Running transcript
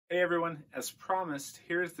Hey everyone, as promised,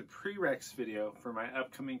 here's the Pre-Req video for my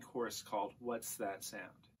upcoming course called What's That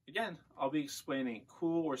Sound? Again, I'll be explaining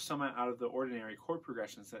cool or somewhat out of the ordinary chord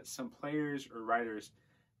progressions that some players or writers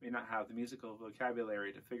may not have the musical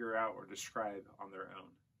vocabulary to figure out or describe on their own.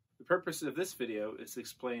 The purpose of this video is to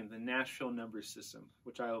explain the Nashville Number System,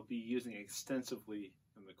 which I will be using extensively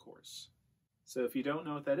in the course. So if you don't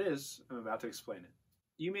know what that is, I'm about to explain it.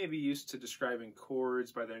 You may be used to describing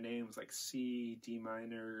chords by their names like C, D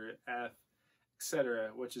minor, F,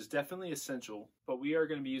 etc., which is definitely essential, but we are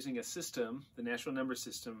going to be using a system, the Nashville Number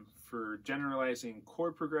System, for generalizing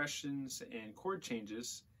chord progressions and chord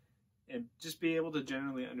changes, and just be able to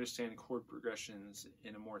generally understand chord progressions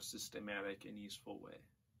in a more systematic and useful way.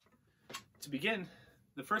 To begin,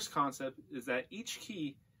 the first concept is that each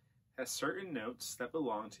key has certain notes that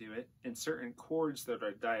belong to it and certain chords that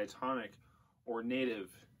are diatonic or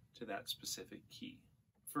native to that specific key.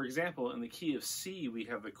 For example, in the key of C, we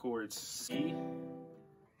have the chords C,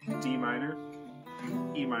 D minor,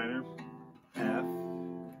 E minor, F,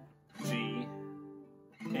 G,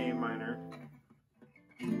 A minor,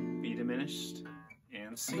 B diminished,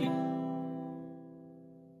 and C.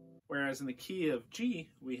 Whereas in the key of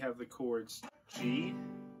G, we have the chords G,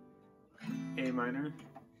 A minor,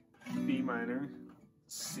 B minor,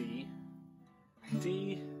 C,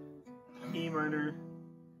 D, E minor,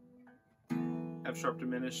 F sharp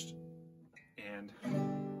diminished, and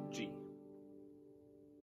G.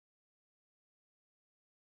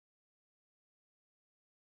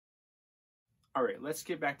 Alright, let's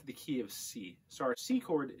get back to the key of C. So our C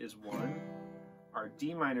chord is 1, our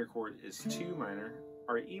D minor chord is 2 minor,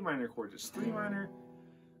 our E minor chord is 3 minor,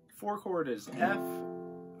 4 chord is F,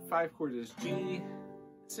 5 chord is G,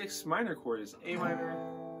 6 minor chord is A minor,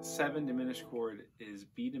 7 diminished chord is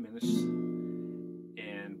B diminished,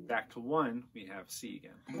 and back to 1 we have C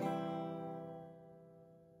again.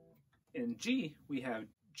 In G we have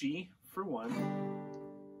G for 1,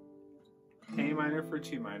 A minor for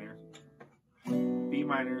 2 minor, B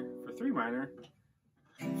minor for 3 minor,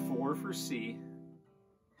 4 for C,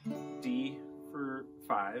 D for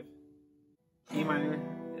 5, E minor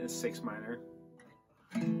is 6 minor,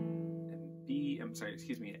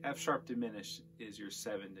 F sharp diminished is your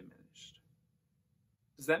 7 diminished.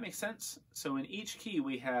 Does that make sense? So in each key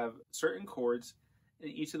we have certain chords,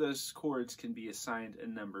 and each of those chords can be assigned a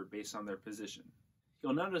number based on their position.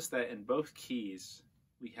 You'll notice that in both keys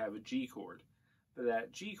we have a G chord, but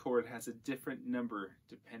that G chord has a different number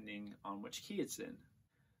depending on which key it's in.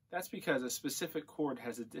 That's because a specific chord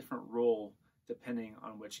has a different role depending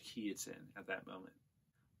on which key it's in at that moment.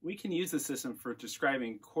 We can use the system for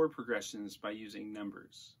describing chord progressions by using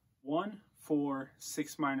numbers. 1, 4,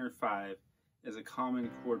 6 minor, 5 is a common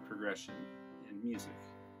chord progression in music.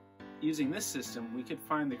 Using this system, we could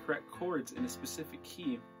find the correct chords in a specific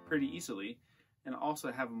key pretty easily, and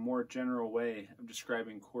also have a more general way of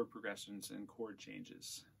describing chord progressions and chord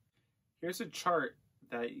changes. Here's a chart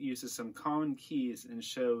that uses some common keys and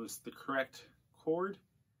shows the correct chord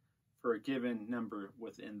for a given number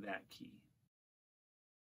within that key.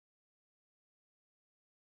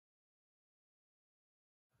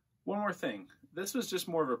 One more thing, this was just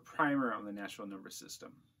more of a primer on the Nashville Number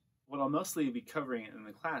System. What I'll mostly be covering in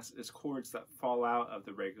the class is chords that fall out of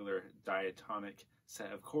the regular diatonic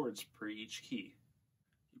set of chords per each key.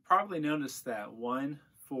 You probably noticed that 1,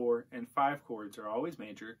 4, and 5 chords are always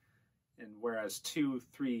major, and whereas 2,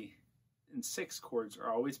 3, and 6 chords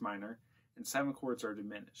are always minor, and 7 chords are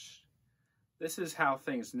diminished. This is how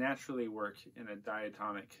things naturally work in a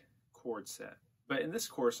diatonic chord set. But in this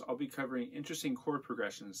course, I'll be covering interesting chord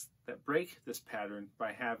progressions that break this pattern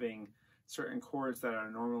by having certain chords that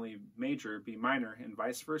are normally major be minor and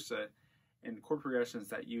vice versa, and chord progressions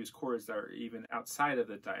that use chords that are even outside of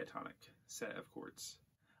the diatonic set of chords.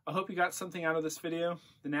 I hope you got something out of this video.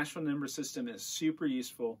 The Nashville Number System is super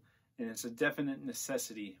useful, and it's a definite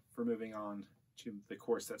necessity for moving on to the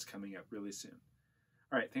course that's coming up really soon.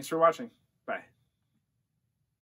 All right, thanks for watching. Bye.